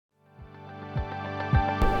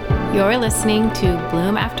You're listening to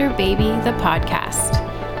Bloom After Baby, the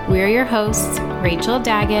podcast. We're your hosts, Rachel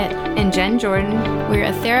Daggett and Jen Jordan. We're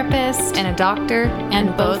a therapist and a doctor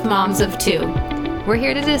and both moms of two. We're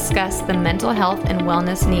here to discuss the mental health and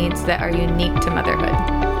wellness needs that are unique to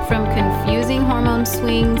motherhood. From confusing hormone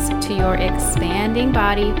swings to your expanding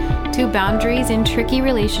body to boundaries in tricky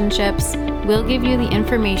relationships, we'll give you the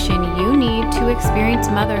information you need to experience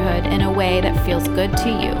motherhood in a way that feels good to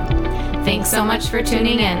you. Thanks so much for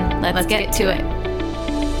tuning in. Let's get to it.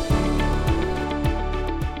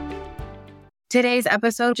 Today's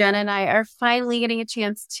episode, Jen and I are finally getting a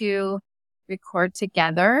chance to record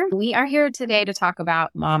together. We are here today to talk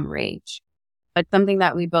about mom rage. It's something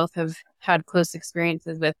that we both have had close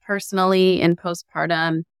experiences with personally in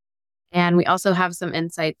postpartum. And we also have some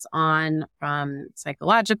insights on from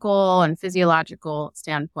psychological and physiological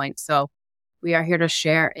standpoints. So we are here to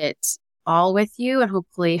share it all with you and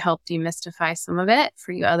hopefully help demystify some of it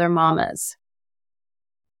for you other mamas.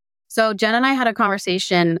 So Jen and I had a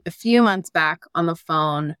conversation a few months back on the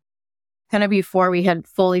phone, kind of before we had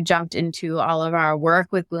fully jumped into all of our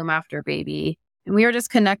work with Bloom After Baby. And we were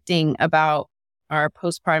just connecting about our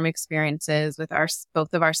postpartum experiences with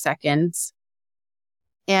both of our seconds.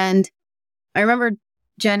 And I remember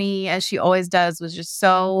Jenny, as she always does, was just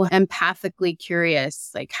so empathically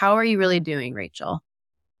curious, like, how are you really doing, Rachel?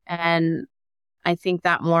 And I think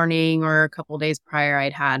that morning or a couple of days prior,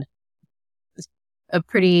 I'd had a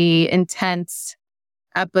pretty intense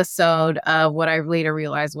episode of what I later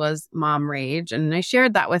realized was mom rage. And I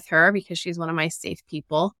shared that with her because she's one of my safe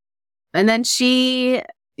people. And then she,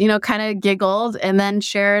 kind of giggled and then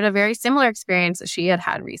shared a very similar experience that she had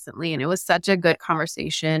had recently. And it was such a good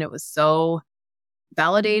conversation. It was so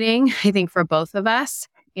validating, I think, for both of us.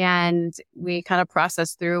 And we kind of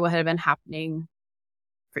processed through what had been happening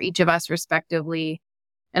for each of us respectively.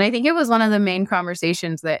 And I think it was one of the main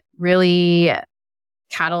conversations that really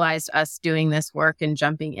catalyzed us doing this work and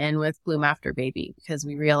jumping in with Bloom After Baby, because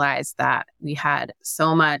we realized that we had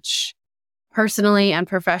so much personally and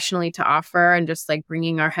professionally to offer, and just like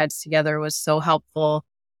bringing our heads together was so helpful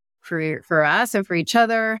for us and for each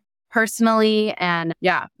other personally. And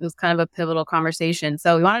yeah, it was kind of a pivotal conversation.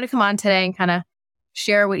 So we wanted to come on today and kind of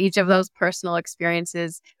share what each of those personal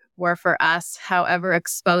experiences were for us, however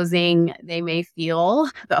exposing they may feel,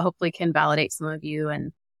 but hopefully can validate some of you.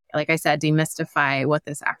 And like I said, demystify what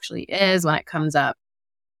this actually is when it comes up.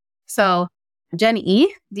 So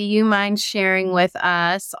Jenny, do you mind sharing with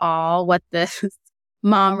us all what this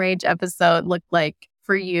mom rage episode looked like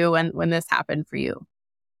for you and when this happened for you?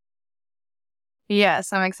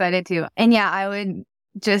 Yes, I'm excited too. And yeah, I would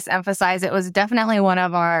just emphasize it was definitely one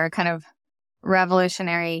of our kind of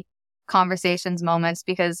revolutionary conversations moments,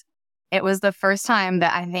 because it was the first time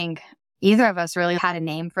that I think either of us really had a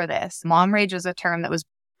name for this. Mom rage was a term that was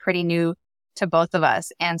pretty new to both of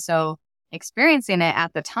us. And so experiencing it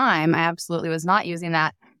at the time, I absolutely was not using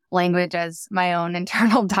that language as my own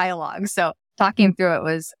internal dialogue. So talking through it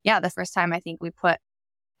was, the first time I think we put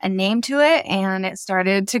a name to it, and it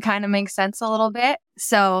started to kind of make sense a little bit.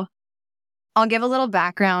 So I'll give a little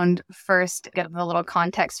background first, give a little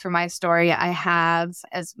context for my story. I have,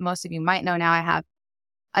 as most of you might know now, I have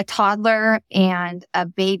a toddler and a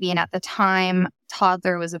baby. And at the time,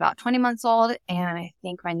 toddler was about 20 months old, and I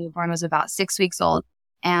think my newborn was about 6 weeks old.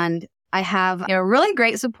 And I have a really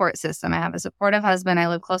great support system. I have a supportive husband. I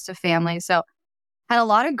live close to family. So I had a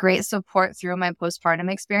lot of great support through my postpartum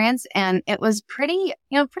experience. And it was pretty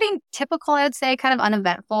typical, I would say, kind of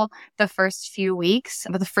uneventful the first few weeks,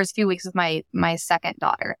 with my second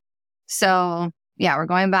daughter. So yeah, we're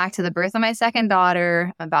going back to the birth of my second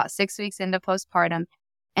daughter, about 6 weeks into postpartum.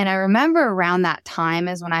 And I remember around that time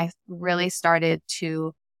is when I really started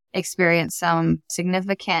to experience some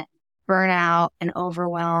significant burnout and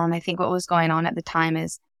overwhelm. I think what was going on at the time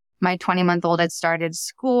is my 20-month-old had started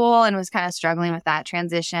school and was kind of struggling with that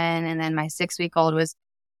transition. And then my 6-week-old was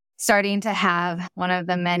starting to have one of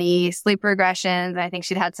the many sleep regressions. I think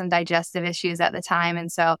she'd had some digestive issues at the time.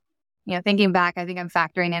 And so, thinking back, I think I'm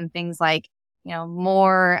factoring in things like,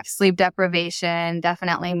 more sleep deprivation,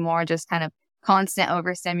 definitely more just kind of constant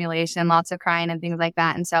overstimulation, lots of crying and things like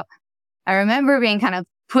that. And so I remember being kind of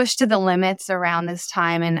pushed to the limits around this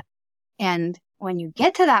time. And when you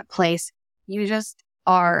get to that place, you just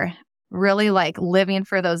are really like living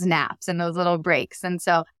for those naps and those little breaks. And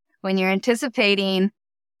so when you're anticipating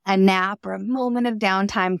a nap or a moment of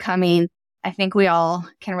downtime coming, I think we all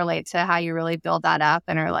can relate to how you really build that up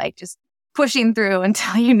and are like just pushing through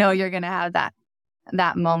until you're going to have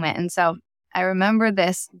that moment. And so I remember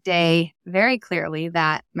this day very clearly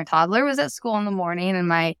that my toddler was at school in the morning and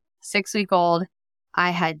my 6-week-old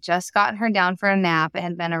I had just gotten her down for a nap. It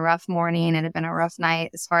had been a rough morning. It had been a rough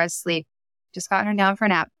night as far as sleep. Just gotten her down for a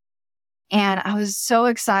nap. And I was so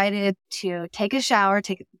excited to take a shower,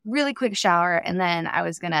 take a really quick shower. And then I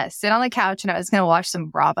was going to sit on the couch and I was going to watch some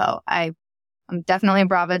Bravo. I'm definitely a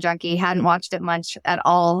Bravo junkie. Hadn't watched it much at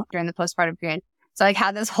all during the postpartum period. So I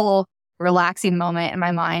had this whole relaxing moment in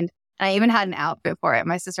my mind. And I even had an outfit for it.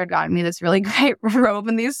 My sister had gotten me this really great robe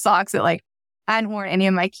and these socks that like I hadn't worn any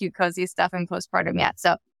of my cute, cozy stuff in postpartum yet.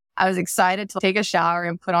 So I was excited to take a shower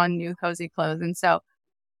and put on new cozy clothes. And so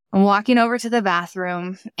I'm walking over to the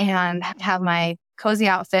bathroom and have my cozy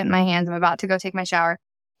outfit in my hands. I'm about to go take my shower.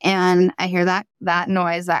 And I hear that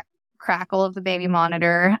noise, that crackle of the baby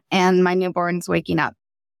monitor, and my newborn's waking up.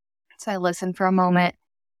 So I listen for a moment,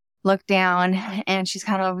 look down, and she's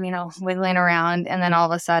kind of, wiggling around. And then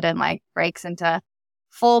all of a sudden, like, breaks into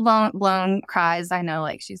full blown cries. I know,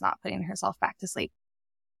 like, she's not putting herself back to sleep.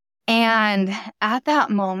 And at that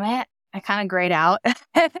moment, I kind of grayed out.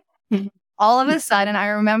 All of a sudden, I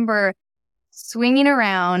remember swinging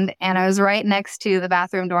around, and I was right next to the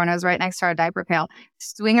bathroom door, and I was right next to our diaper pail.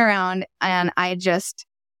 Swing around, and I just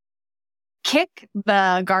kick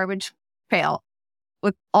the garbage pail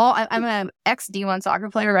with all. I'm an ex-D1 soccer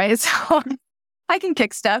player, right? So I can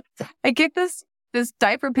kick stuff. I kick this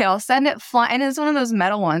diaper pail, send it flying, and it's one of those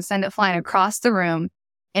metal ones. Send it flying across the room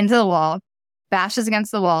into the wall, bashes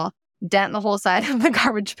against the wall, dent the whole side of the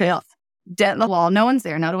garbage pail. Dent the wall. No one's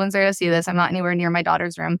there. No one's there to see this. I'm not anywhere near my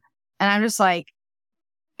daughter's room. And I'm just like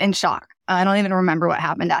in shock. I don't even remember what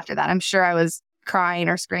happened after that. I'm sure I was crying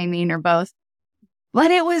or screaming or both.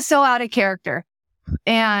 But it was so out of character.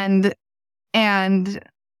 And yeah,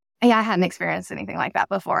 I hadn't experienced anything like that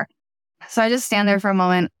before. So I just stand there for a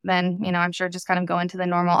moment. Then, I'm sure just kind of go into the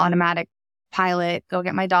normal automatic pilot, go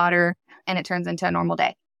get my daughter, and it turns into a normal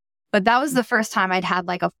day. But that was the first time I'd had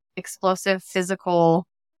like a explosive physical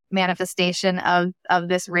manifestation of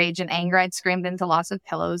this rage and anger. I'd screamed into lots of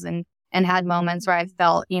pillows and had moments where I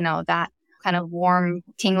felt, that kind of warm,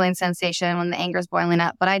 tingling sensation when the anger is boiling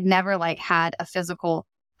up. But I'd never like had a physical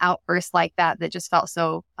outburst like that just felt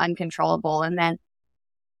so uncontrollable. And then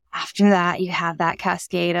after that, you have that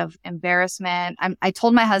cascade of embarrassment. I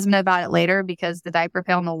told my husband about it later because the diaper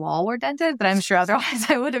pail and the wall were dented, but I'm sure otherwise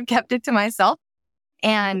I would have kept it to myself.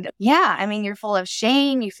 And yeah, you're full of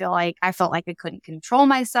shame. I felt like I couldn't control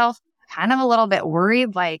myself, kind of a little bit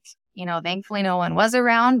worried, like, thankfully no one was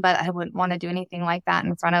around, but I wouldn't want to do anything like that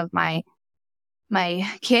in front of my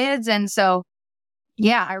kids. And so,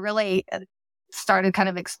 yeah, I really started kind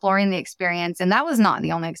of exploring the experience. And that was not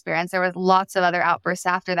the only experience. There was lots of other outbursts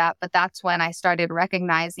after that. But that's when I started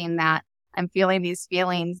recognizing that I'm feeling these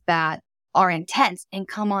feelings that are intense and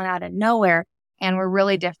come on out of nowhere and were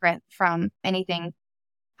really different from anything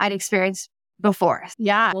I'd experienced before.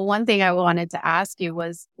 Yeah. Well, one thing I wanted to ask you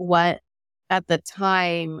was what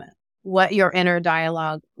your inner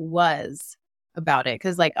dialogue was about it.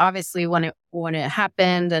 Cause like, obviously when it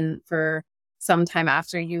happened and for some time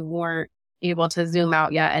after, you weren't able to zoom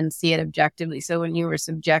out yet and see it objectively. So when you were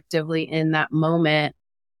subjectively in that moment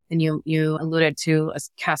and you alluded to a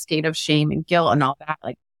cascade of shame and guilt and all that,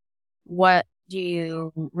 like what do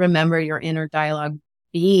you remember your inner dialogue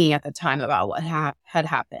being at the time about what had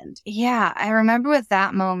happened? Yeah, I remember with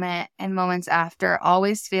that moment and moments after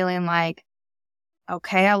always feeling like,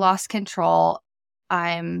 okay, I lost control.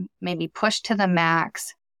 I'm maybe pushed to the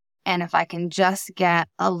max. And if I can just get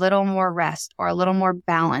a little more rest or a little more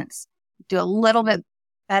balance, do a little bit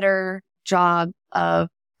better job of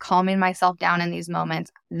calming myself down in these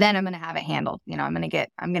moments, then I'm going to have it handled. I'm going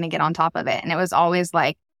to get on top of it. And it was always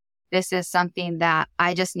like, this is something that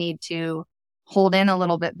I just need to hold in a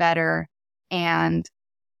little bit better and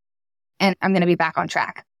I'm going to be back on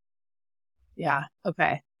track. Yeah.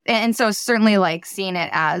 Okay. And so certainly like seeing it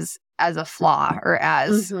as a flaw or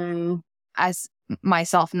as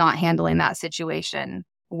myself not handling that situation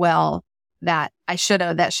well, that should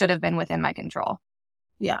have been within my control.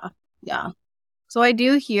 Yeah. Yeah. So I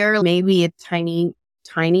do hear maybe a tiny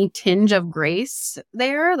tinge of grace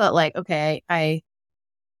there that like, okay, I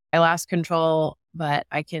lost control, but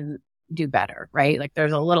I can do better, right? Like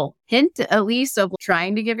there's a little hint at least of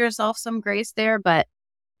trying to give yourself some grace there, but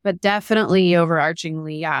definitely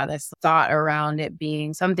overarchingly, yeah, this thought around it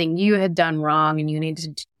being something you had done wrong and you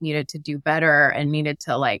needed to do better and needed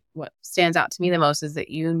to like, what stands out to me the most is that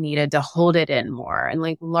you needed to hold it in more and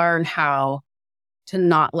like learn how to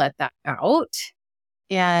not let that out.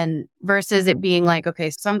 And versus it being like, okay,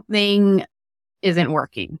 something isn't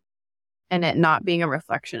working. And it not being a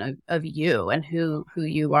reflection of you and who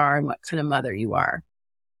you are and what kind of mother you are.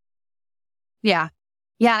 Yeah.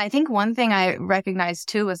 Yeah, I think one thing I recognized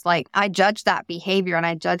too was like I judged that behavior and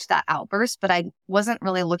I judged that outburst, but I wasn't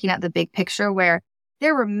really looking at the big picture where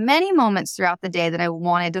there were many moments throughout the day that I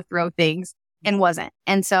wanted to throw things and wasn't.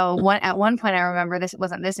 And so at one point, I remember this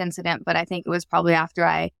wasn't this incident, but I think it was probably after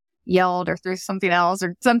I yelled or threw something else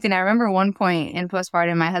or something. I remember one point in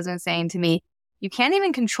postpartum, my husband saying to me, "You can't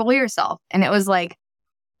even control yourself." And it was like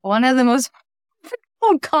one of the most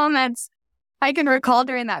comments I can recall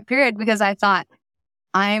during that period, because I thought,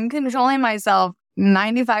 I'm controlling myself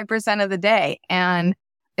 95% of the day. And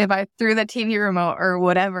if I threw the TV remote or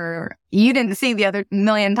whatever, you didn't see the other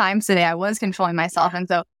million times today, I was controlling myself. And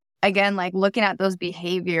so again, like looking at those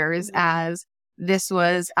behaviors as this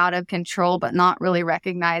was out of control, but not really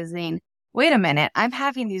recognizing, wait a minute, I'm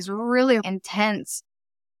having these really intense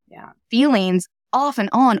feelings off and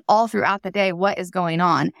on all throughout the day. What is going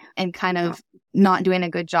on? And kind of not doing a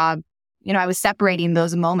good job. I was separating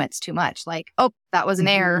those moments too much. Like, oh, that was an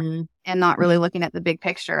error, and not really looking at the big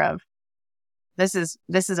picture of this is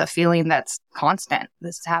a feeling that's constant.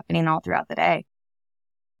 This is happening all throughout the day.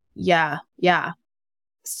 Yeah. Yeah.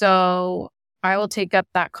 So I will take up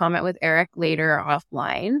that comment with Eric later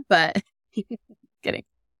offline, but kidding.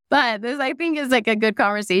 But this, I think, is like a good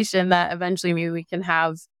conversation that eventually maybe we can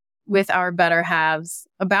have with our better halves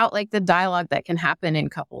about like the dialogue that can happen in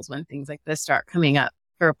couples when things like this start coming up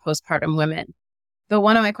for postpartum women. But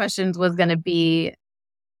one of my questions was going to be,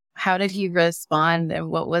 how did he respond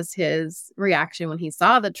and what was his reaction when he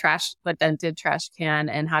saw the dented trash can,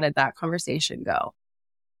 and how did that conversation go?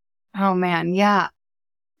 Oh man, yeah.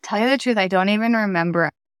 Tell you the truth, I don't even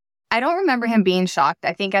remember. I don't remember him being shocked.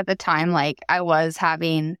 I think at the time, like I was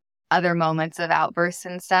having other moments of outbursts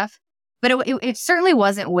and stuff, but it certainly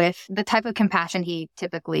wasn't with the type of compassion he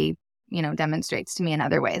typically demonstrates to me in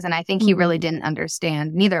other ways. And I think he really didn't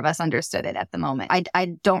understand. Neither of us understood it at the moment. I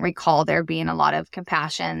don't recall there being a lot of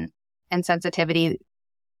compassion and sensitivity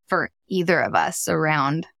for either of us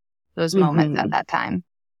around those moments at that time.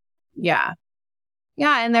 Yeah.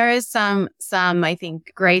 Yeah. And there is some, I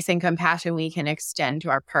think, grace and compassion we can extend to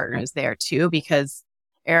our partners there too, because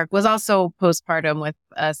Eric was also postpartum with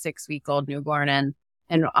a 6-week-old newborn.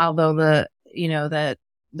 And although the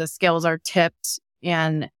scales are tipped,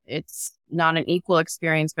 and it's not an equal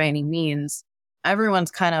experience by any means,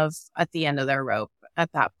 everyone's kind of at the end of their rope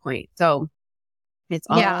at that point. So it's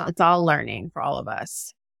all learning for all of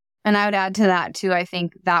us. And I would add to that too, I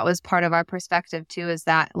think that was part of our perspective too, is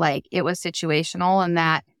that like it was situational, and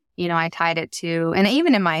that, I tied it to, and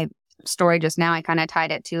even in my story just now, I kind of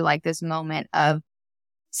tied it to like this moment of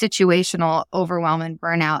situational overwhelm and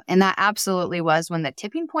burnout. And that absolutely was when the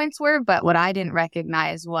tipping points were. But what I didn't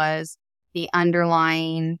recognize was the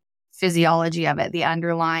underlying physiology of it, the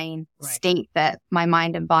underlying state that my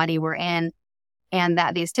mind and body were in, and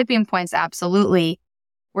that these tipping points absolutely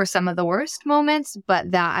were some of the worst moments,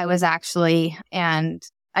 but that I was actually, and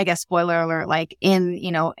I guess spoiler alert, like in,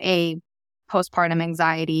 a postpartum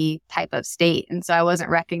anxiety type of state. And so I wasn't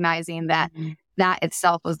recognizing that that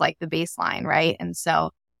itself was like the baseline, right? And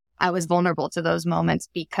so I was vulnerable to those moments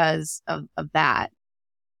because of that.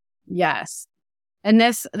 Yes. And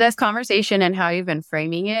this conversation and how you've been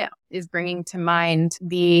framing it is bringing to mind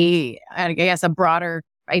a broader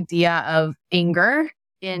idea of anger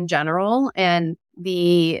in general, and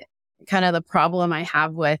the kind of the problem I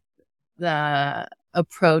have with the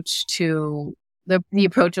approach to the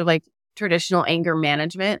approach of like traditional anger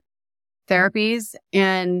management therapies.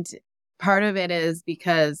 And part of it is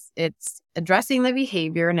because it's addressing the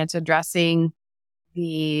behavior and it's addressing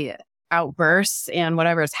the outbursts and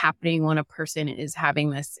whatever is happening when a person is having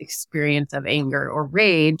this experience of anger or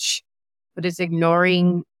rage, but it's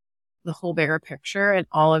ignoring the whole bigger picture and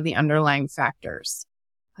all of the underlying factors.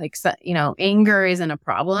 Like, anger isn't a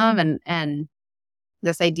problem, and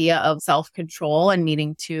this idea of self-control and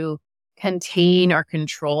needing to contain or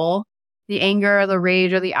control the anger or the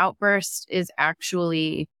rage or the outburst is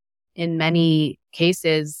actually, in many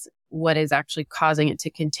cases, what is actually causing it to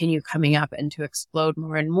continue coming up and to explode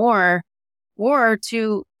more and more, or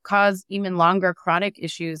to cause even longer chronic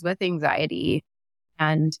issues with anxiety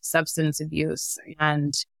and substance abuse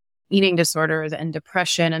and eating disorders and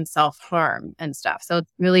depression and self-harm and stuff. So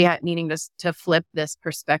it's really needing to flip this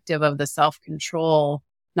perspective of the self-control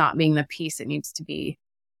not being the piece it needs to be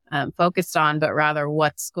focused on, but rather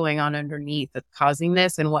what's going on underneath that's causing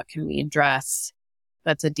this and what can we address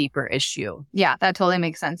that's a deeper issue. Yeah, that totally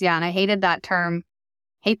makes sense. Yeah, and I hate that term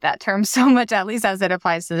so much, at least as it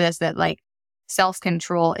applies to this, that like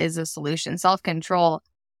self-control is a solution. Self-control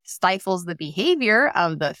stifles the behavior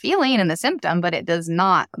of the feeling and the symptom, but it does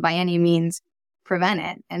not by any means prevent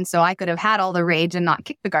it. And so I could have had all the rage and not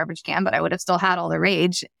kicked the garbage can, but I would have still had all the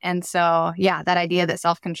rage. And so, yeah, that idea that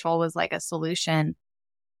self-control was like a solution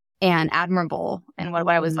and admirable, and what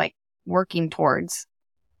I was like working towards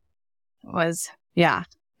was,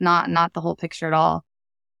 not the whole picture at all.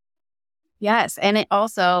 Yes. And it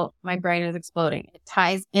also, my brain is exploding. It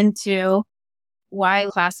ties into why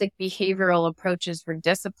classic behavioral approaches for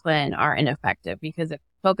discipline are ineffective, because it's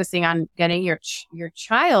focusing on getting your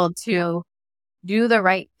child to do the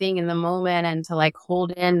right thing in the moment and to like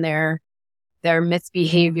hold in their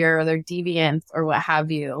misbehavior or their deviance or what have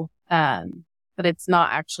you. But it's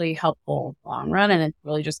not actually helpful long run, and it's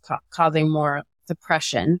really just causing more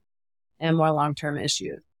depression and more long-term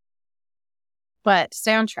issues. But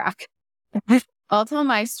stay on track. I'll tell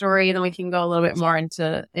my story, and then we can go a little bit more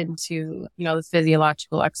into the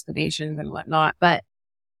physiological explanations and whatnot. But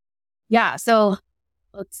yeah, so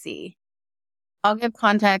let's see. I'll give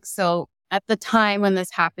context. So at the time when this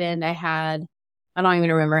happened, I don't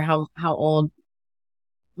even remember how old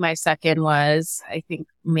my second was. I think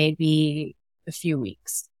maybe a few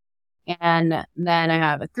weeks. And then I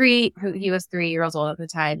have he was 3 years old at the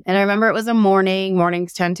time. And I remember it was a morning.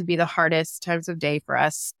 Mornings tend to be the hardest times of day for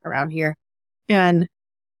us around here. And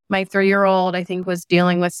my 3-year-old, I think, was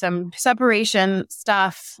dealing with some separation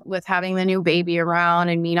stuff with having the new baby around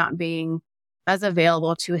and me not being as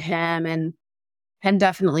available to him. And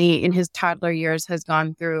definitely in his toddler years has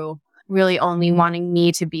gone through really only wanting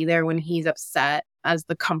me to be there when he's upset as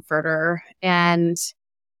the comforter. And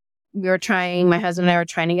my husband and I were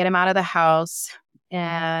trying to get him out of the house.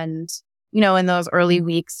 And, in those early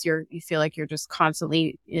weeks, you feel like you're just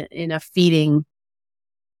constantly in a feeding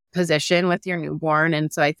position with your newborn.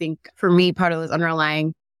 And so I think for me, part of those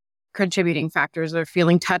underlying contributing factors are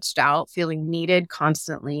feeling touched out, feeling needed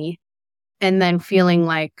constantly, and then feeling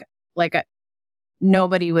like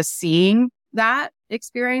nobody was seeing that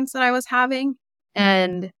experience that I was having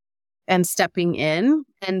and stepping in.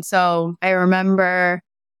 And so I remember,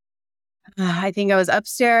 I think I was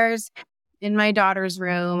upstairs in my daughter's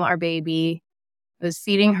room, our baby. I was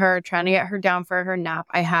feeding her, trying to get her down for her nap.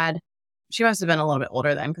 She must have been a little bit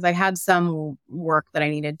older then, because I had some work that I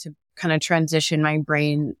needed to kind of transition my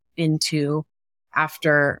brain into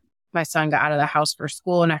after my son got out of the house for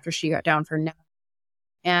school and after she got down for nap.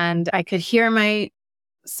 And I could hear my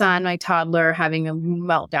son, my toddler, having a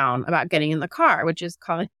meltdown about getting in the car, which is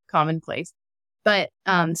commonplace, but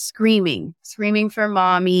screaming for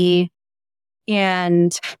mommy.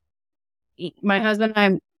 And my husband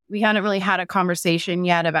and I, we hadn't really had a conversation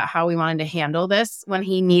yet about how we wanted to handle this when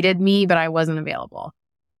he needed me, but I wasn't available.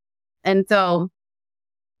 And so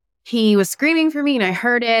he was screaming for me and I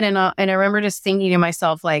heard it. And I remember just thinking to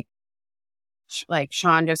myself, like,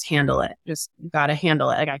 Sean, just handle it. Just gotta handle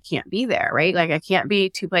it. Like, I can't be there, right? Like, I can't be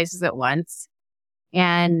 2 places at once.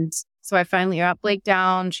 And so I finally laid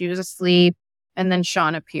down. She was asleep. And then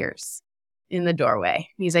Sean appears in the doorway.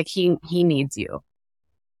 He's like, he needs you.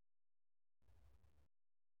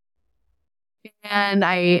 And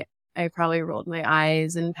I probably rolled my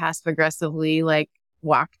eyes and passive aggressively,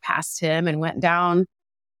 walked past him and went down.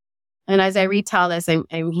 And as I retell this,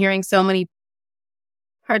 I'm hearing so many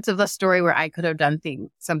parts of the story where I could have done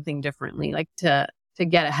something differently, like to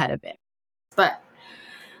get ahead of it. But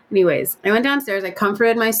anyways, I went downstairs. I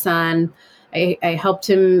comforted my son. I helped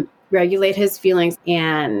him regulate his feelings.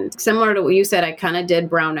 And similar to what you said, I kind of did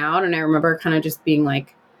brown out. And I remember kind of just being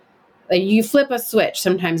like you flip a switch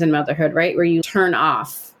sometimes in motherhood, right? Where you turn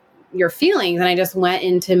off your feelings. And I just went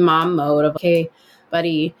into mom mode of, okay,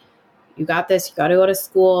 buddy, you got this. You got to go to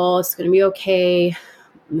school. It's going to be okay.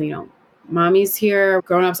 Mommy's here.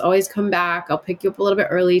 Grown-ups always come back. I'll pick you up a little bit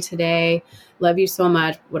early today. Love you so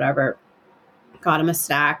much. Whatever. Got him a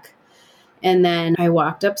snack. And then I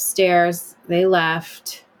walked upstairs. They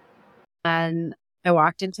left. And I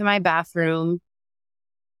walked into my bathroom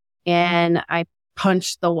and I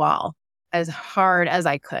punched the wall as hard as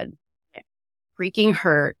I could. It freaking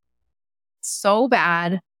hurt so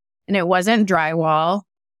bad. And it wasn't drywall.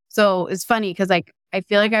 So it's funny because I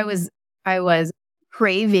feel like I was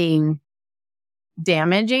craving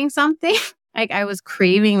damaging something. I was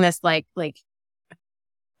craving this I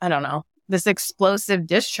don't know, this explosive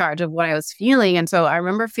discharge of what I was feeling. And so I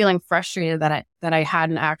remember feeling frustrated that I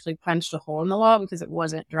hadn't actually punched a hole in the wall because it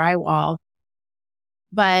wasn't drywall,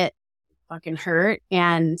 but it fucking hurt.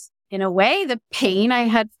 And in a way, the pain I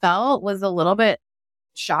had felt was a little bit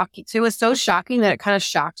shocking. So it was so shocking that it kind of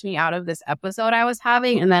shocked me out of this episode I was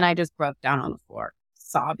having. And then I just broke down on the floor,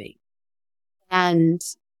 sobbing. And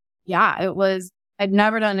yeah, I'd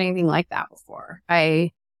never done anything like that before.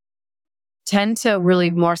 I tend to really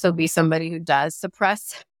more so be somebody who does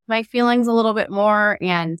suppress my feelings a little bit more.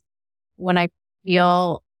 And when I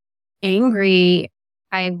feel angry,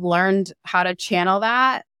 I've learned how to channel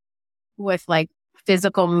that with like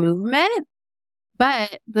physical movement.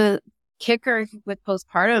 But the kicker with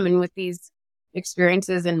postpartum and with these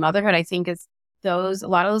experiences in motherhood, I think, is a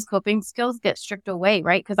lot of those coping skills get stripped away,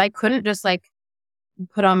 right? Because I couldn't just like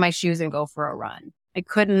put on my shoes and go for a run. I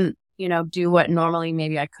couldn't, do what normally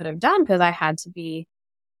maybe I could have done because I had to be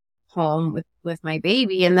home with my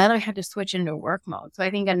baby. And then I had to switch into work mode. So I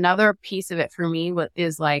think another piece of it for me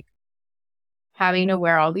is like having to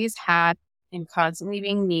wear all these hats and constantly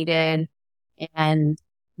being needed and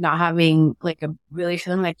not having like really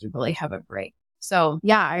feeling like you really have a break. So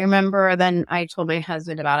yeah, I remember then I told my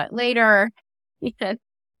husband about it later. And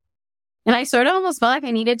I sort of almost felt like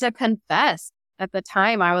I needed to confess. At the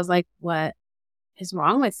time, I was like, what is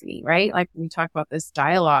wrong with me, right? Like we talked about this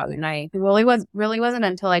dialogue, and it really wasn't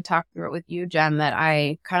until I talked through it with you, Jen, that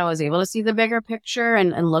I kind of was able to see the bigger picture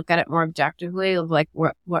and look at it more objectively of like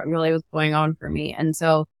what really was going on for me. And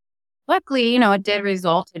so luckily, it did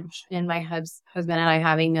result in my husband and I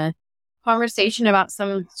having a conversation about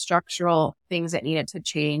some structural things that needed to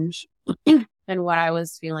change and what I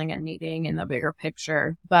was feeling and needing in the bigger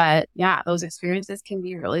picture. But yeah, those experiences can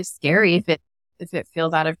be really scary if it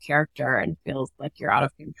feels out of character and feels like you're out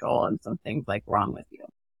of control and something's like wrong with you.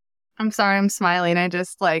 I'm sorry, I'm smiling. I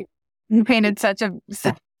just like you painted such a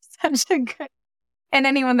good, and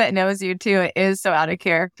anyone that knows you too, it is so out of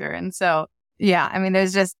character. And so, yeah, I mean,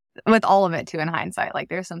 there's just with all of it too in hindsight, like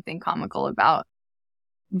there's something comical about,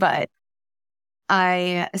 but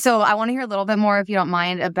I want to hear a little bit more, if you don't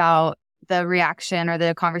mind, about the reaction or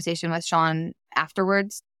the conversation with Sean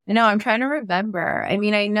afterwards. I'm trying to remember. I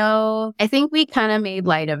mean, I think we kind of made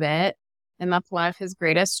light of it, and that's one of his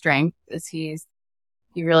greatest strengths is he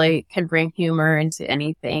really can bring humor into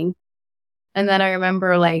anything. And then I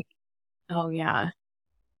remember like, oh yeah,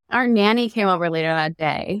 our nanny came over later that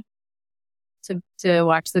day to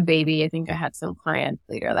watch the baby. I think I had some clients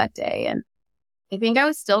later that day, and I think I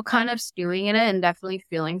was still kind of stewing in it and definitely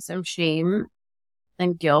feeling some shame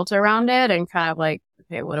and guilt around it, and kind of like,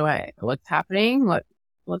 okay, what's happening?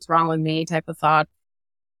 What's wrong with me type of thought.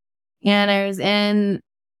 And I was in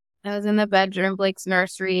the bedroom, Blake's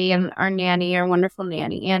nursery, and our wonderful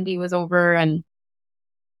nanny, Andy, was over, and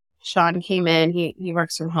Sean came in. He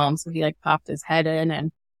works from home, so he like popped his head in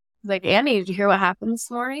and was like, Andy, did you hear what happened this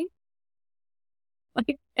morning?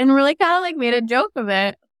 Like, and really kind of like made a joke of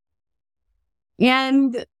it.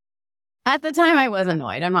 And at the time I was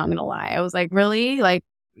annoyed. I'm not going to lie. I was like, really? Like,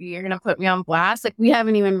 you're going to put me on blast? Like, we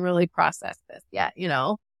haven't even really processed this yet,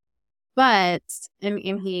 But, and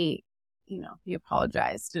he, he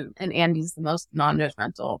apologized. And Andy's the most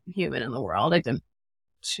non-judgmental human in the world.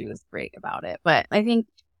 She was great about it. But I think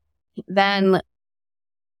then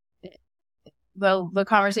the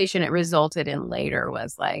conversation it resulted in later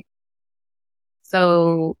was like,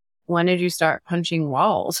 so when did you start punching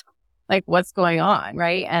walls? Like, what's going on,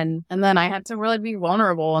 right? And then I had to really be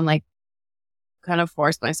vulnerable and like kind of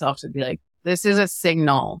force myself to be like, this is a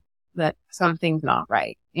signal that something's not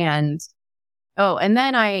right. And and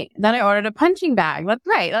then I ordered a punching bag. That's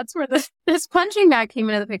right. That's where this punching bag came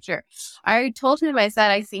into the picture. I told him, I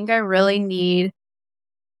said, I think I really need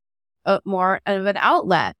more of an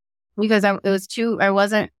outlet because I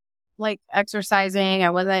wasn't like exercising. I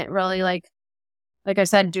wasn't really like I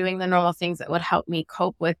said, doing the normal things that would help me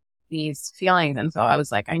cope with these feelings. And so I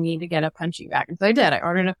was like, I need to get a punching bag. And so I did. I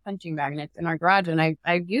ordered a punching bag and it's in our garage, and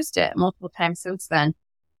I've used it multiple times since then.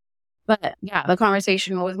 But yeah, the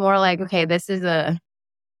conversation was more like, okay, this is a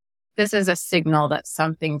signal that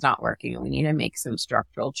something's not working, and we need to make some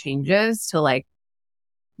structural changes to like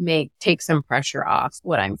take some pressure off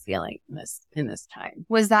what I'm feeling in this time.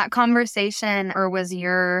 Was that conversation, or was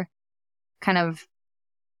your kind of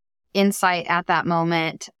insight at that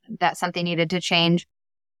moment that something needed to change?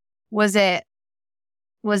 Was it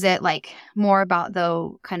like more about the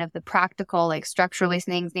kind of the practical, like structurally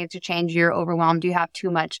things need to change, you're overwhelmed, you have too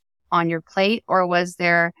much on your plate? Or was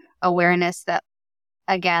there awareness that,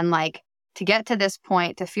 again, like to get to this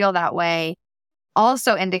point, to feel that way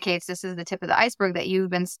also indicates this is the tip of the iceberg, that you've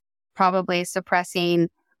been probably suppressing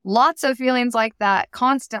lots of feelings like that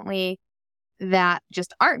constantly that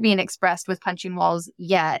just aren't being expressed with punching walls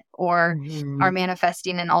yet, or are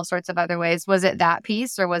manifesting in all sorts of other ways? Was it that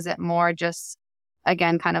piece, or was it more just,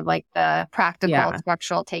 again, kind of like the practical,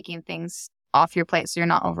 structural, taking things off your plate so you're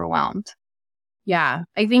not overwhelmed? Yeah,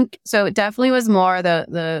 I think so. It definitely was more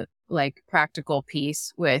the like practical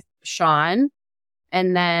piece with Sean.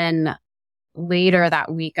 And then later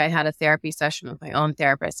that week, I had a therapy session with my own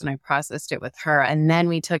therapist, and I processed it with her. And then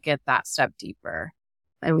we took it that step deeper.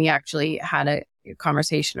 And we actually had a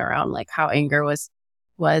conversation around like how anger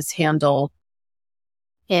was handled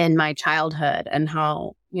in my childhood and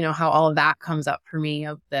how all of that comes up for me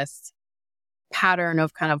of this pattern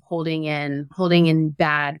of kind of holding in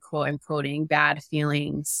bad, quote unquote, bad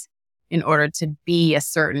feelings in order to be a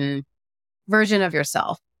certain version of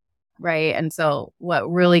yourself. Right. And so what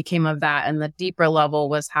really came of that and the deeper level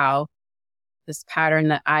was how this pattern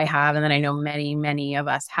that I have, and that I know many, many of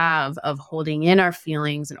us have, of holding in our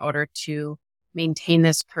feelings in order to maintain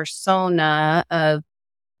this persona of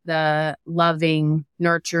the loving,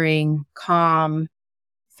 nurturing, calm,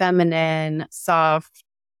 feminine, soft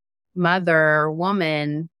mother,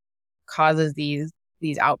 woman, causes these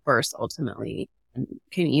outbursts ultimately, and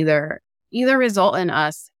can either result in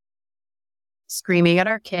us screaming at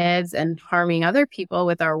our kids and harming other people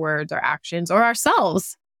with our words or actions, or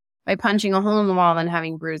ourselves by punching a hole in the wall and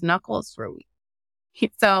having bruised knuckles for a week.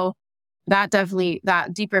 So that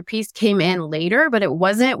deeper piece came in later, but it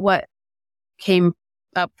wasn't what came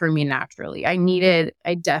up for me naturally. I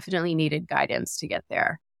definitely needed guidance to get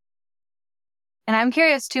there. And I'm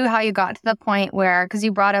curious too how you got to the point where, because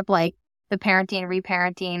you brought up like the parenting,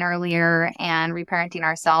 reparenting earlier and reparenting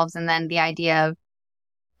ourselves, and then the idea of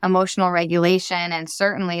emotional regulation. And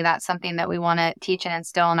certainly that's something that we want to teach and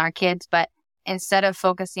instill in our kids. But instead of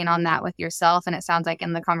focusing on that with yourself, and it sounds like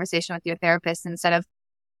in the conversation with your therapist, instead of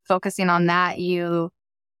focusing on that, you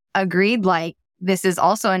agreed like this is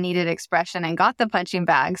also a needed expression and got the punching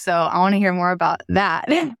bag. So I want to hear more about that.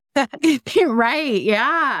 Right.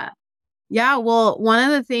 Yeah. Yeah. Well, one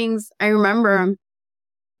of the things I remember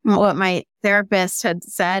what my therapist had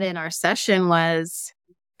said in our session was,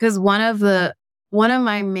 because one of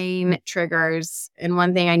my main triggers, and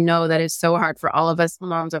one thing I know that is so hard for all of us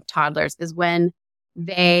moms of toddlers, is when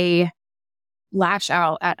they lash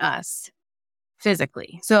out at us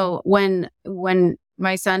physically. So when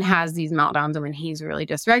my son has these meltdowns and when he's really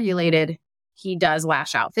dysregulated, he does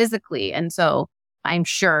lash out physically. And so I'm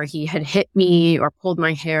sure he had hit me or pulled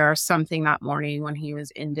my hair or something that morning when he was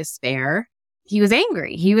in despair. He was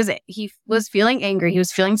angry. He was feeling angry. He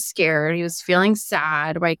was feeling scared. He was feeling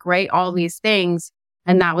sad, like, right? All these things.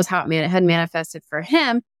 And that was how it had manifested for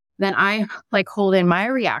him. Then I like hold in my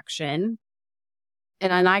reaction,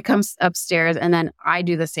 and then I come upstairs and then I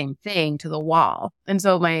do the same thing to the wall. And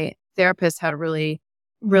so my therapist had really,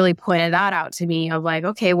 really pointed that out to me of like,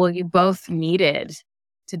 okay, well, you both needed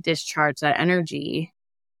to discharge that energy.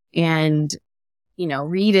 And,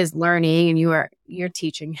 Reed is learning, and you're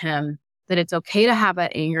teaching him that it's okay to have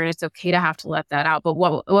that anger and it's okay to have to let that out. But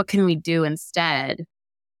what can we do instead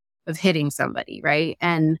of hitting somebody, right?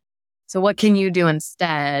 And so what can you do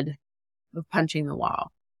instead of punching the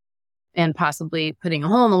wall and possibly putting a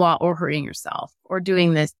hole in the wall or hurting yourself or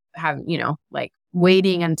doing this, like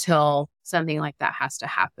waiting until something like that has to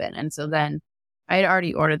happen. And so then I had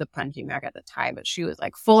already ordered the punching bag at the time, but she was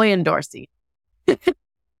like fully endorsing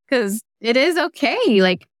because it is okay.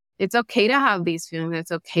 Like, it's okay to have these feelings.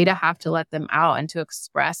 It's okay to have to let them out and to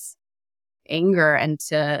express anger and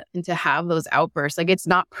to have those outbursts. Like, it's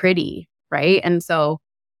not pretty, right? And so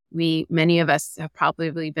many of us have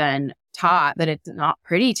probably been taught that it's not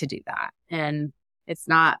pretty to do that. And it's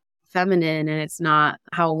not feminine and it's not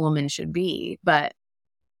how a woman should be. But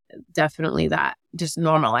definitely that just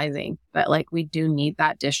normalizing that, like, we do need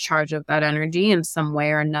that discharge of that energy in some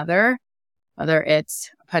way or another, whether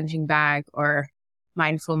it's a punching bag or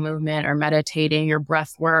mindful movement or meditating, your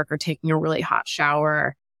breath work, or taking a really hot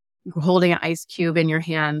shower, holding an ice cube in your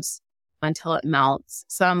hands until it melts,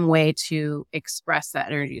 some way to express that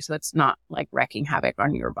energy so it's not like wreaking havoc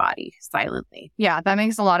on your body silently. Yeah, that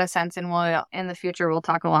makes a lot of sense. And in the future, we'll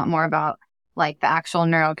talk a lot more about like the actual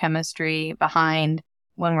neurochemistry behind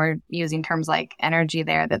when we're using terms like energy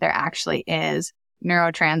that there actually is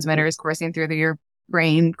neurotransmitters coursing through your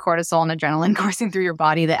brain, cortisol and adrenaline coursing through your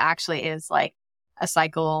body that actually is like a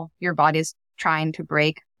cycle your body's trying to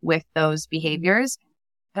break with those behaviors.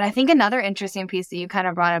 But I think another interesting piece that you kind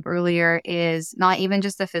of brought up earlier is not even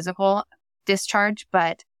just the physical discharge,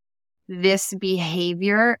 but this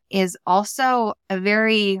behavior is also a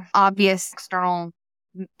very obvious external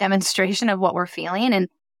demonstration of what we're feeling. And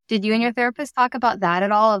did you and your therapist talk about that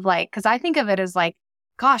at all? Of like, because I think of it as like,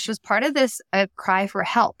 gosh, was part of this a cry for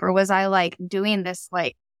help? Or was I like doing this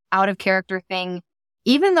like out of character thing,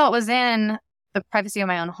 even though it was in the privacy of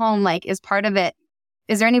my own home? Like, is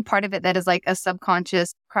there any part of it that is like a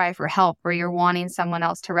subconscious cry for help where you're wanting someone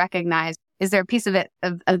else to recognize? Is there a piece of it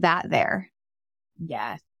of that there?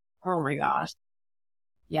 Yes. Oh my gosh.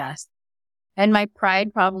 Yes. And my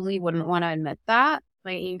pride probably wouldn't want to admit that.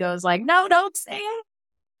 My ego's like, no, don't say it.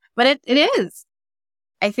 But it is.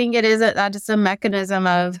 I think that is a mechanism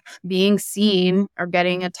of being seen or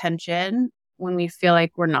getting attention when we feel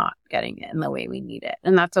like we're not getting it in the way we need it.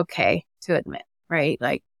 And that's okay to admit, right?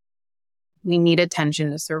 Like we need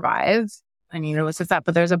attention to survive. I need to listen to that.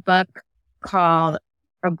 But there's a book called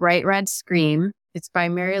A Bright Red Scream. It's by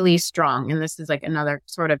Mary Lee Strong. And this is like another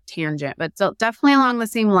sort of tangent, but so definitely along the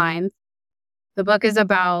same lines. The book is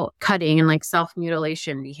about cutting and like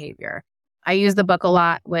self-mutilation behavior. I use the book a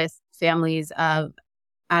lot with families of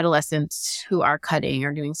adolescents who are cutting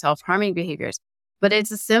or doing self-harming behaviors. But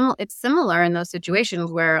it's similar in those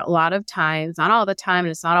situations where a lot of times, not all the time,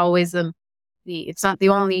 and it's not always it's not the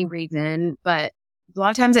only reason, but a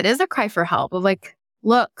lot of times it is a cry for help of like,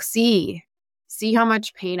 look, see how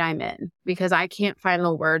much pain I'm in because I can't find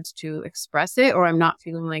the words to express it, or I'm not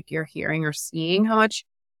feeling like you're hearing or seeing how much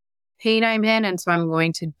pain I'm in. And so I'm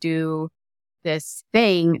going to do this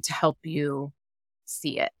thing to help you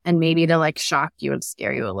see it and maybe to like shock you and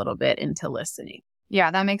scare you a little bit into listening. Yeah,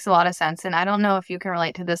 that makes a lot of sense. And I don't know if you can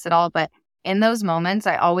relate to this at all, but in those moments,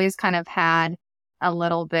 I always kind of had a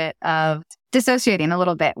little bit of dissociating a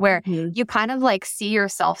little bit where you kind of like see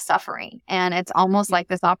yourself suffering. And it's almost like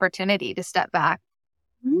this opportunity to step back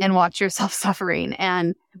and watch yourself suffering.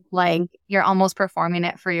 And like you're almost performing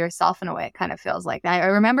it for yourself in a way. It kind of feels like that. I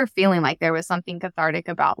remember feeling like there was something cathartic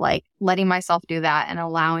about like letting myself do that and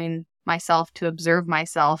allowing myself to observe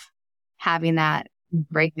myself having that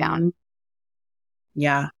breakdown.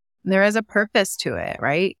 Yeah. There is a purpose to it,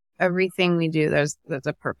 right? Everything we do, there's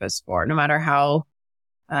a purpose for it. No matter how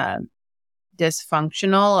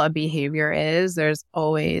dysfunctional a behavior is, there's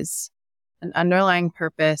always an underlying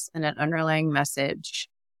purpose and an underlying message.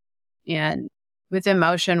 And with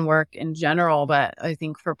emotion work in general, but I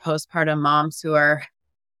think for postpartum moms who are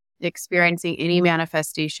experiencing any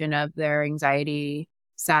manifestation of their anxiety,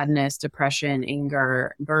 sadness, depression,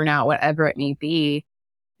 anger, burnout, whatever it may be,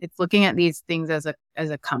 it's looking at these things as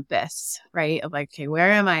a compass, right? Of like, okay,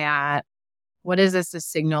 where am I at? What is this a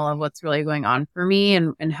signal of what's really going on for me?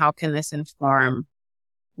 And how can this inform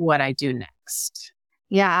what I do next?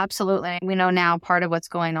 Yeah, absolutely. We know now part of what's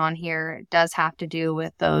going on here does have to do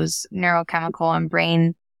with those neurochemical and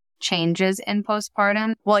brain changes in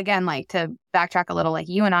postpartum. Well, again, like to backtrack a little, like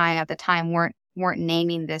you and I at the time weren't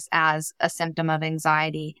naming this as a symptom of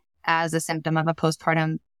anxiety, as a symptom of a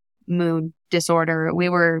postpartum mood disorder. We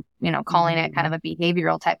were, calling it kind of a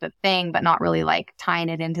behavioral type of thing, but not really like tying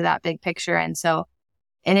it into that big picture. And so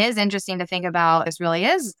it is interesting to think about this really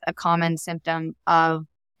is a common symptom of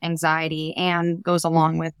anxiety and goes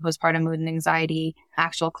along with postpartum mood and anxiety,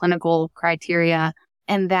 actual clinical criteria.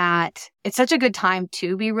 And that it's such a good time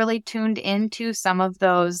to be really tuned into some of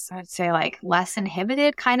those, I'd say like less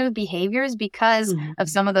inhibited kind of behaviors because of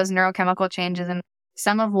some of those neurochemical changes and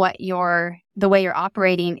some of what the way you're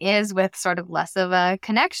operating is with sort of less of a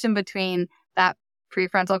connection between that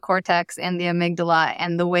prefrontal cortex and the amygdala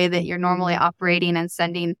and the way that you're normally operating and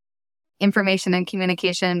sending information and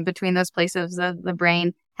communication between those places of the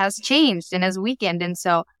brain has changed and has weakened. And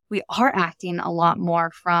so we are acting a lot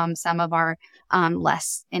more from some of our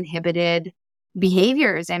less inhibited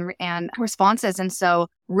behaviors and responses. And so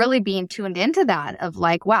really being tuned into that of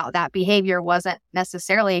like, wow, that behavior wasn't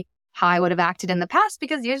necessarily how I would have acted in the past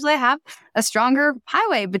because usually I have a stronger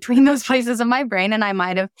highway between those places of my brain and I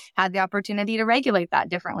might have had the opportunity to regulate that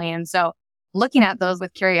differently. And so looking at those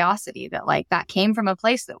with curiosity that like that came from a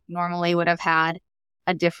place that normally would have had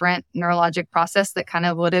a different neurologic process that kind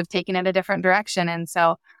of would have taken it a different direction. And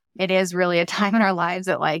so it is really a time in our lives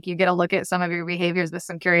that like you get to look at some of your behaviors with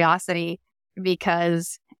some curiosity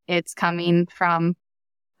because it's coming from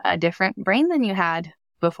a different brain than you had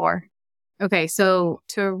before. Okay, so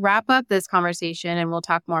to wrap up this conversation, and we'll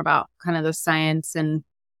talk more about kind of the science and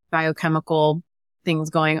biochemical things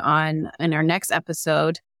going on in our next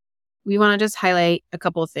episode, we want to just highlight a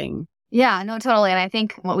couple of things. Yeah, no, totally. And I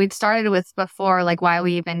think what we'd started with before, like why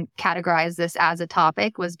we even categorized this as a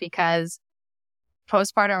topic was because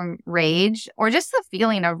postpartum rage or just the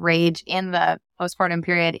feeling of rage in the postpartum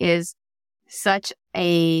period is such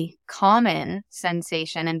a common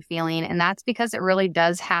sensation and feeling. And that's because it really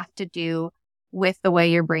does have to do with the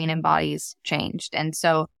way your brain and body's changed. And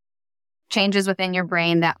so changes within your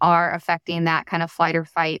brain that are affecting that kind of flight or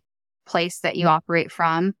fight place that you operate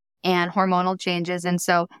from and hormonal changes. And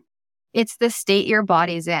so it's the state your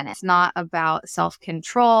body's in. It's not about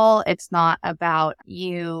self-control. It's not about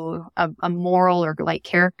you, a moral or like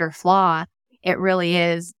character flaw. It really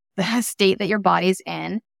is the state that your body's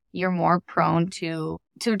in. You're more prone to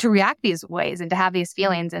react these ways and to have these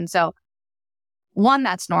feelings. And so one,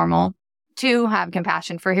 that's normal. Two, have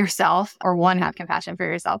compassion for yourself, or one, have compassion for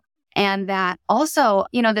yourself. And that also,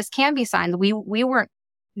 this can be signs. We weren't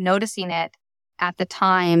noticing it at the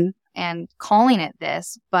time and calling it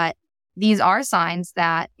this, but these are signs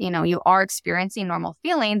that, you are experiencing normal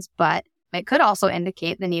feelings, but it could also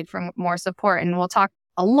indicate the need for more support. And we'll talk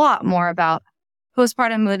a lot more about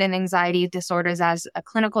postpartum mood and anxiety disorders as a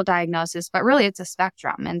clinical diagnosis, but really it's a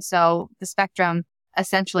spectrum. And so the spectrum,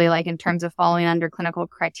 essentially, like in terms of falling under clinical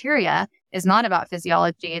criteria, is not about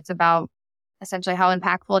physiology. It's about essentially how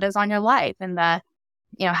impactful it is on your life and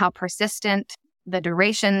how persistent the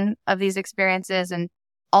duration of these experiences, and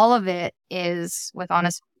all of it is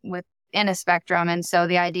within a spectrum. And so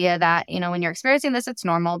the idea that, when you're experiencing this, it's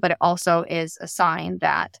normal, but it also is a sign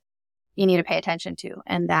that you need to pay attention to,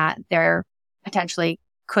 and that there potentially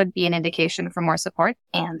could be an indication for more support,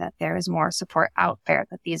 and that there is more support out there,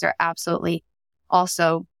 that these are absolutely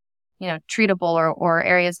also, treatable or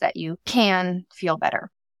areas that you can feel better.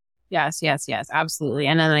 Yes, absolutely.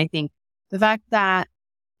 And then I think the fact that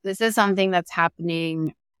this is something that's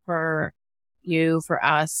happening for you, for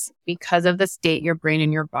us, because of the state your brain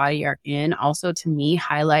and your body are in, also to me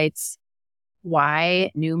highlights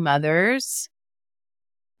why new mothers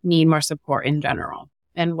need more support in general,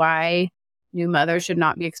 and why new mothers should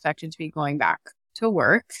not be expected to be going back to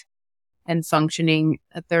work and functioning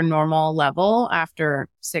at their normal level after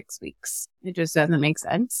 6 weeks. It just doesn't make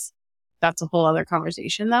sense. That's a whole other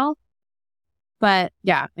conversation though. But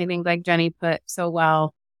yeah, I think like Jenny put so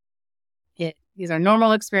well, these are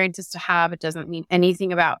normal experiences to have. It doesn't mean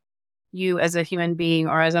anything about you as a human being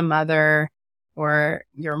or as a mother or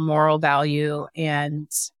your moral value. And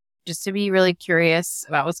just to be really curious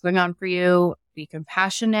about what's going on for you, be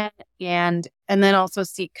compassionate, and then also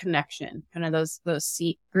seek connection. Kind of those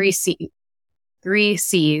three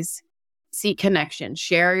C's. Seek connection.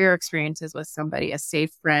 Share your experiences with somebody, a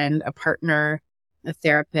safe friend, a partner, a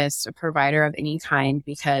therapist, a provider of any kind,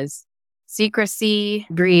 because secrecy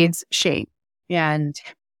breeds shame. And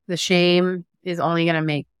the shame is only going to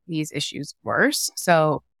make these issues worse.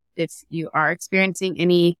 So if you are experiencing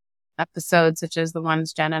any episodes such as the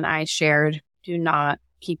ones Jen and I shared, do not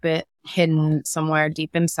keep it hidden somewhere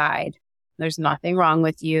deep inside. There's nothing wrong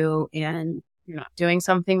with you, and you're not doing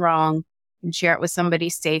something wrong. And share it with somebody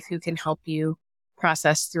safe who can help you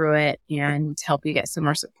process through it and help you get some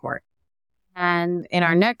more support. And in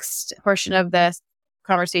our next portion of this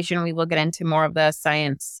conversation, we will get into more of the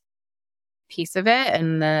science piece of it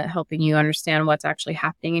and the helping you understand what's actually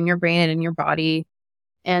happening in your brain and in your body.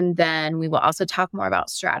 And then we will also talk more about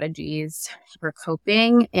strategies for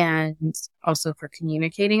coping and also for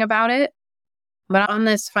communicating about it. But on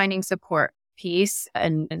this finding support piece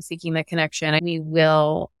and seeking the connection, we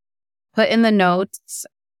will put in the notes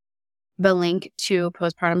the link to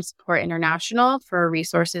Postpartum Support International for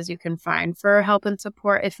resources you can find for help and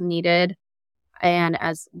support if needed, and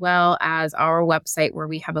as well as our website where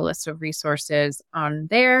we have a list of resources on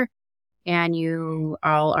there. And you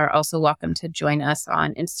all are also welcome to join us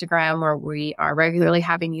on Instagram, where we are regularly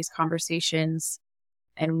having these conversations.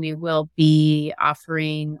 And we will be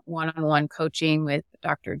offering one-on-one coaching with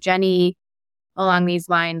Dr. Jenny along these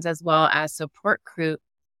lines, as well as support group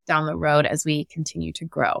down the road as we continue to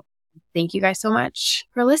grow. Thank you guys so much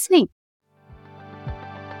for listening.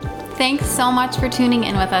 Thanks so much for tuning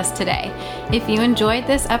in with us today. If you enjoyed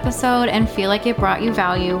this episode and feel like it brought you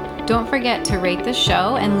value, don't forget to rate the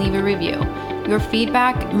show and leave a review. Your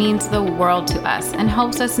feedback means the world to us and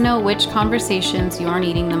helps us know which conversations you're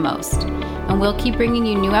needing the most. And we'll keep bringing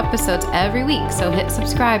you new episodes every week, so hit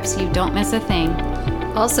subscribe so you don't miss a thing.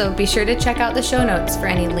 Also, be sure to check out the show notes for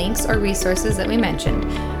any links or resources that we mentioned.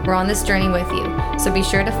 We're on this journey with you, so be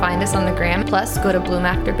sure to find us on the gram. Plus, go to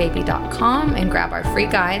bloomafterbaby.com and grab our free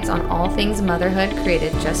guides on all things motherhood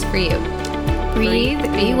created just for you. Breathe,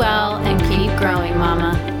 be well, and keep growing,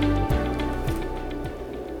 mama.